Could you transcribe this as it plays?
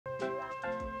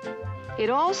It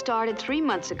all started 3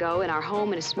 months ago in our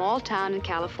home in a small town in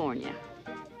California.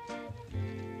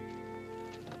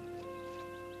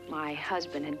 My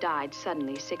husband had died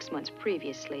suddenly 6 months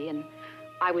previously, and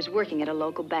I was working at a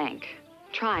local bank,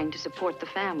 trying to support the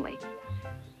family.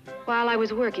 While I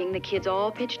was working, the kids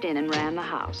all pitched in and ran the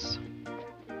house.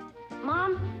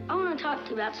 Mom, I want to talk to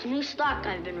you about some new stock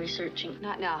I've been researching.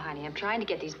 Not now, honey. I'm trying to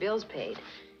get these bills paid.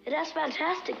 It has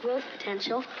fantastic growth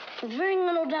potential with very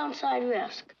little downside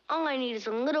risk. All I need is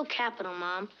a little capital,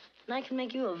 Mom, and I can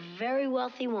make you a very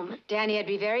wealthy woman. Danny, I'd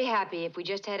be very happy if we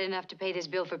just had enough to pay this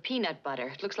bill for peanut butter.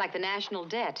 It looks like the national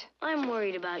debt. I'm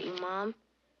worried about you, Mom.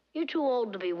 You're too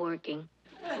old to be working.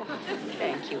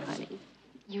 Thank you, honey.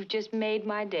 You just made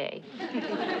my day.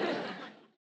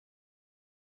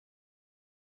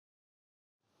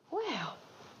 Well,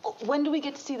 when do we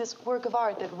get to see this work of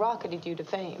art that rocketed you to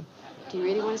fame? Do you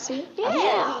really want to see it? Yeah.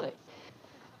 Absolutely.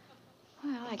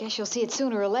 Well, I guess you'll see it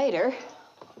sooner or later.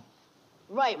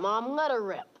 Right, Mom. Let her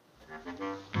rip.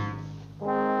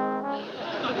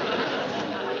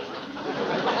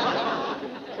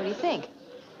 What do you think?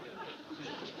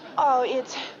 Oh,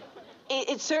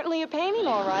 it's certainly a painting,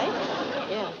 all right.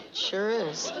 Yeah, it sure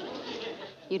is.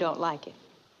 You don't like it?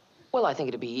 Well, I think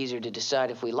it'd be easier to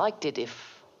decide if we liked it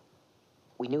if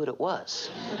we knew what it was.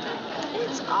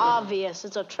 It's obvious.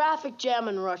 It's a traffic jam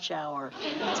in rush hour.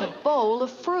 It's a bowl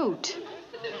of fruit.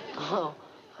 Oh,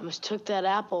 I mistook that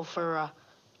apple for a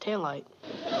taillight.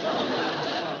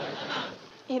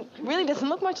 It really doesn't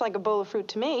look much like a bowl of fruit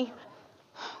to me.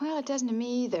 Well, it doesn't to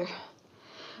me either.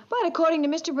 But according to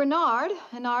Mr. Bernard,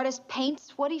 an artist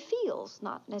paints what he feels,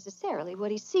 not necessarily what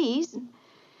he sees. And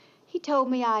he told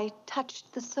me I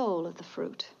touched the soul of the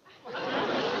fruit.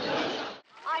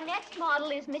 Our next model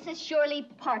is Mrs. Shirley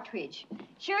Partridge.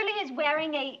 Shirley is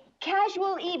wearing a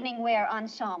casual evening wear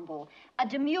ensemble, a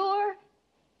demure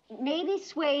navy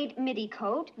suede midi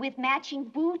coat with matching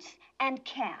boots and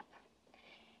cap.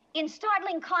 In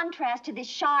startling contrast to this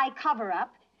shy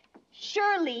cover-up,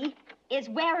 Shirley is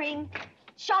wearing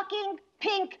shocking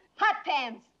pink hot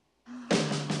pants.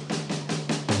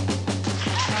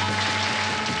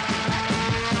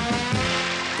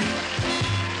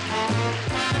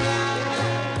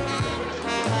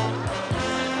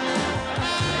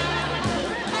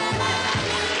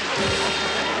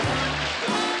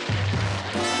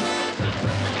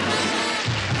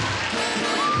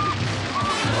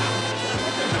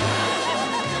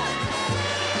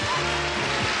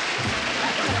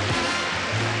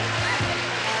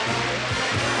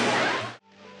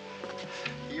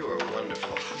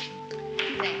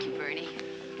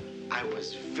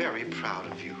 Very proud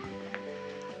of you.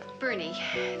 Bernie,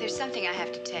 there's something I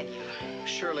have to tell you.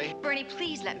 Shirley. Bernie,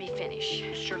 please let me finish.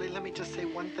 Shirley, let me just say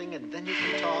one thing and then you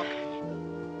can talk.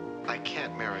 I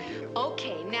can't marry you.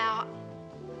 Okay, now...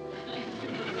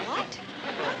 What?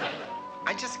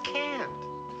 I just can't.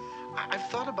 I've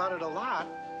thought about it a lot.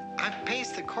 I've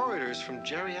paced the corridors from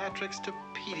geriatrics to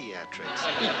pediatrics.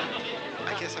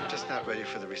 I guess I'm just not ready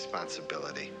for the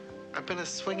responsibility. I've been a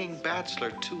swinging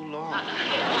bachelor too long.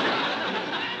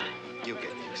 You'll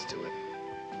get used to it.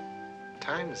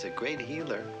 Time is a great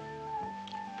healer.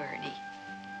 Bernie,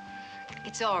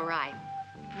 it's all right,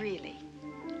 really.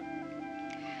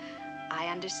 I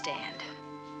understand.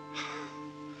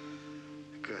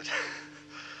 Good.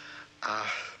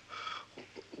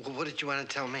 What did you want to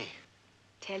tell me?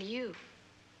 Tell you?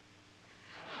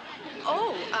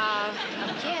 Oh,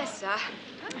 yes,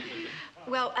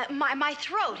 well, my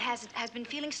throat has been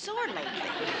feeling sore lately.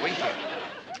 Wait here.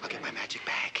 I'll get my magic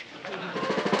bag.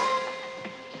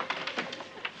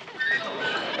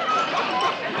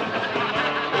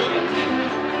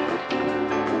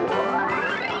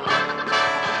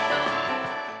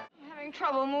 I'm having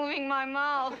trouble moving my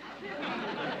mouth.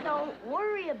 Don't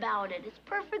worry about it. It's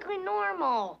perfectly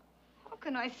normal. How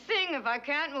can I sing if I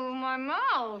can't move my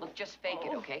mouth? Look, just fake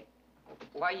it, okay?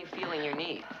 Why are you feeling your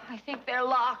knee? I think they're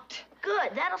locked.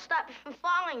 Good. That'll stop you from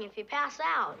falling if you pass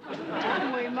out.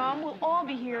 Don't worry, Mom. We'll all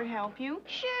be here to help you.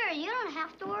 Sure, you don't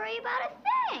have to worry about a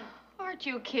thing. Aren't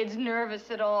you kids nervous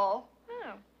at all?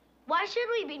 Oh. Why should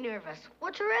we be nervous?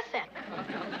 We're terrific.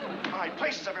 All right,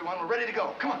 places, everyone. We're ready to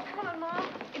go. Come on. Come on, Mom.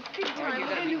 It's big time. you're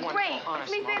We're gonna gonna be do wonderful. great.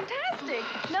 Honest, It's gonna be Mom.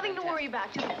 fantastic. Nothing to worry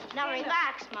about. Just Now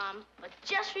relax, Mom. But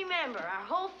just remember, our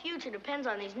whole future depends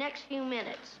on these next few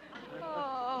minutes.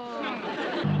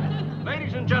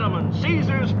 Ladies and gentlemen,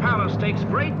 Caesar's Palace takes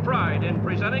great pride in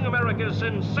presenting America's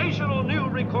sensational new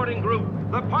recording group,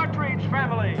 the Partridge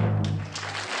Family.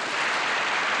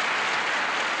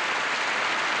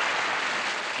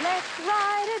 let's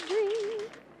ride a dream.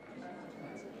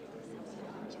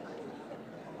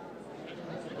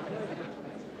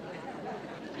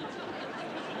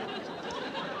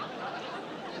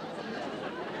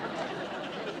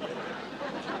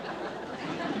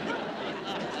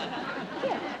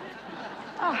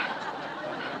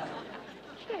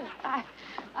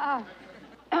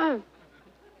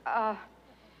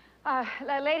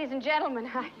 Ladies and gentlemen,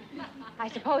 I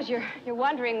suppose you're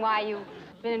wondering why you've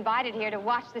been invited here to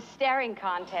watch the staring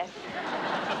contest.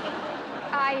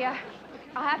 I'll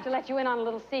have to let you in on a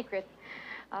little secret.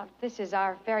 This is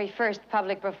our very first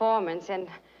public performance, and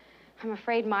I'm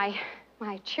afraid my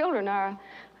children are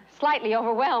slightly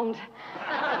overwhelmed.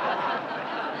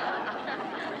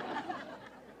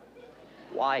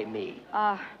 Why me?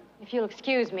 If you'll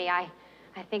excuse me, I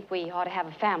think we ought to have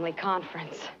a family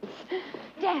conference.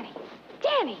 Danny,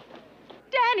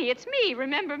 it's me.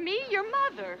 Remember me? Your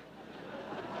mother.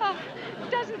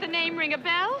 Doesn't the name ring a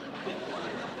bell?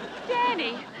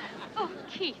 Danny. Oh,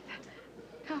 Keith.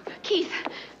 Oh, Keith,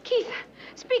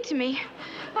 speak to me.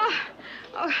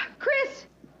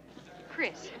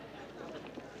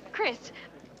 Chris,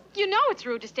 you know it's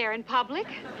rude to stare in public.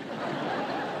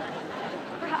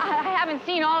 I haven't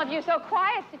seen all of you so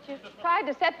quiet since you tried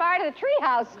to set fire to the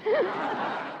treehouse.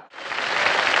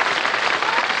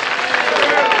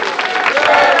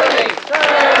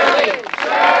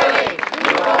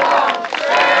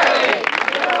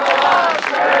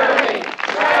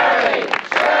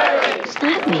 Is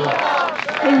that me?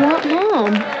 They want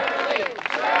Mom.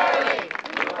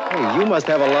 Hey, you must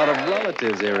have a lot of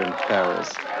relatives here in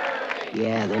Paris.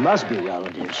 Yeah, they must be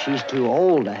relatives. She's too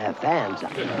old to have fans.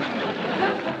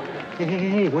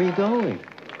 Hey, where are you going?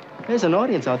 There's an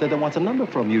audience out there that wants a number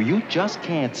from you. You just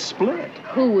can't split.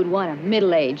 Who would want a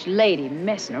middle-aged lady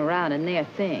messing around in their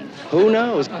thing? Who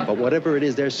knows? But whatever it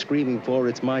is they're screaming for,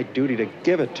 it's my duty to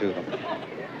give it to them.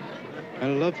 I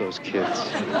love those kids.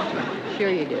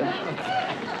 Sure you do.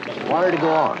 Want her to go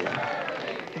on?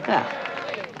 Yeah.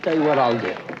 Tell you what I'll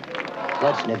do.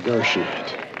 Let's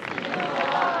negotiate.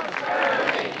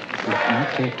 You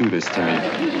can't do this to me.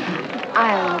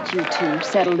 I'll let you two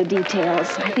settle the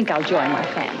details. I think I'll join my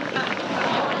family.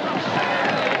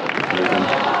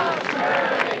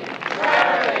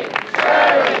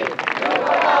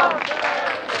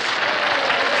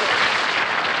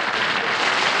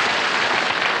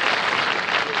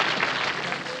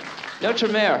 Notre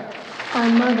Mare. Our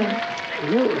mother. I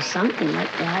knew it was something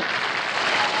like that.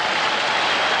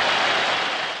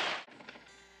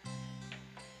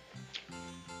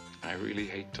 I really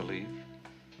hate to leave.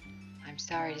 I'm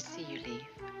sorry to see you leave.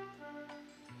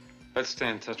 Let's stay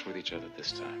in touch with each other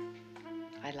this time.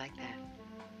 I'd like that.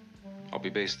 I'll be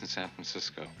based in San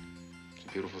Francisco. It's a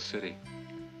beautiful city.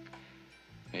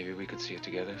 Maybe we could see it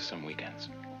together some weekends.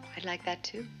 I'd like that,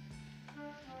 too.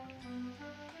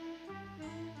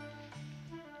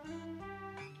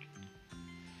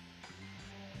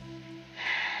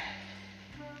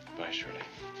 Bye, Shirley.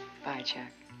 Bye,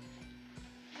 Chuck.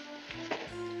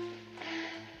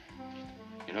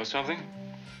 You know something?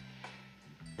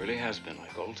 Really has been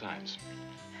like old times.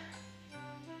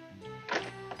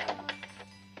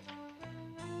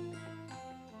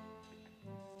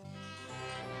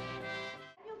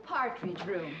 Partridge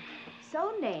room.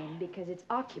 So named because it's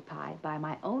occupied by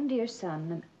my own dear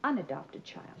son, an unadopted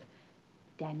child,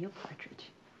 Daniel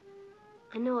Partridge.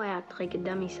 I know I act like a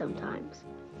dummy sometimes.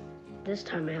 This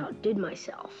time I outdid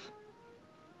myself.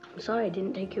 I'm sorry I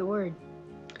didn't take your word.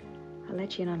 I'll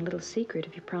let you in on a little secret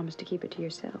if you promise to keep it to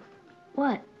yourself.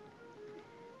 What?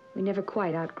 We never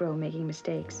quite outgrow making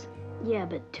mistakes. Yeah,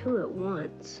 but two at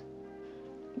once.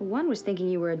 Well, one was thinking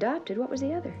you were adopted. What was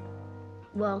the other?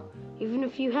 Well, even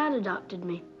if you had adopted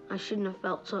me, I shouldn't have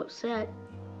felt so upset.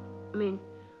 I mean,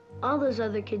 all those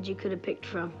other kids you could have picked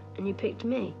from, and you picked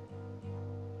me.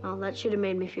 Well, that should have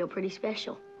made me feel pretty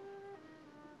special.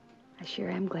 I sure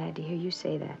am glad to hear you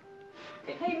say that.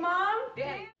 Hey, Mom?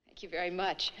 Thank you very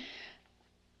much.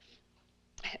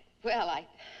 Well, I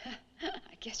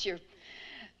guess you're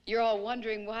all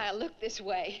wondering why I look this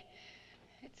way.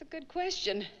 It's a good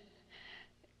question.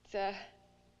 It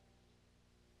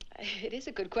is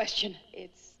a good question.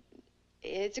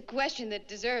 It's a question that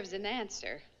deserves an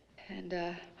answer. And,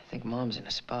 I think Mom's in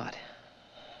a spot.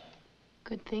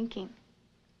 Good thinking.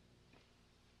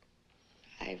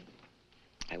 I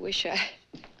wish I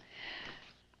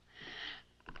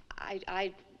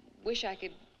wish I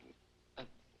could...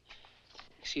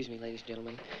 Excuse me, ladies and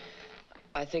gentlemen.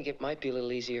 I think it might be a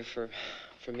little easier for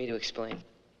me to explain.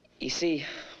 You see,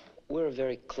 we're a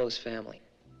very close family.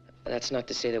 That's not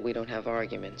to say that we don't have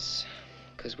arguments,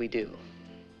 because we do.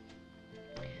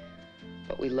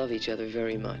 But we love each other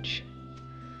very much.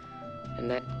 And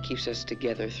that keeps us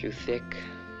together through thick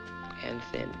and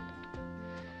thin.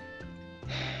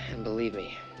 And believe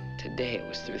me, today it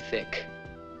was through thick.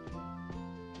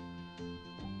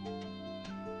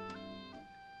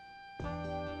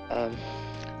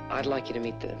 I'd like you to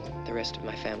meet the rest of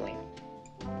my family.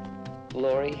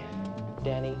 Lori,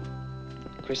 Danny,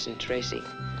 Chris and Tracy.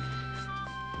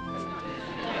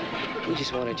 We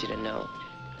just wanted you to know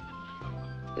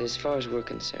that as far as we're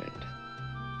concerned,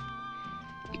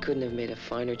 you couldn't have made a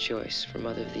finer choice for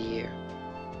Mother of the Year.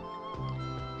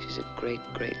 She's a great,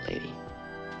 great lady.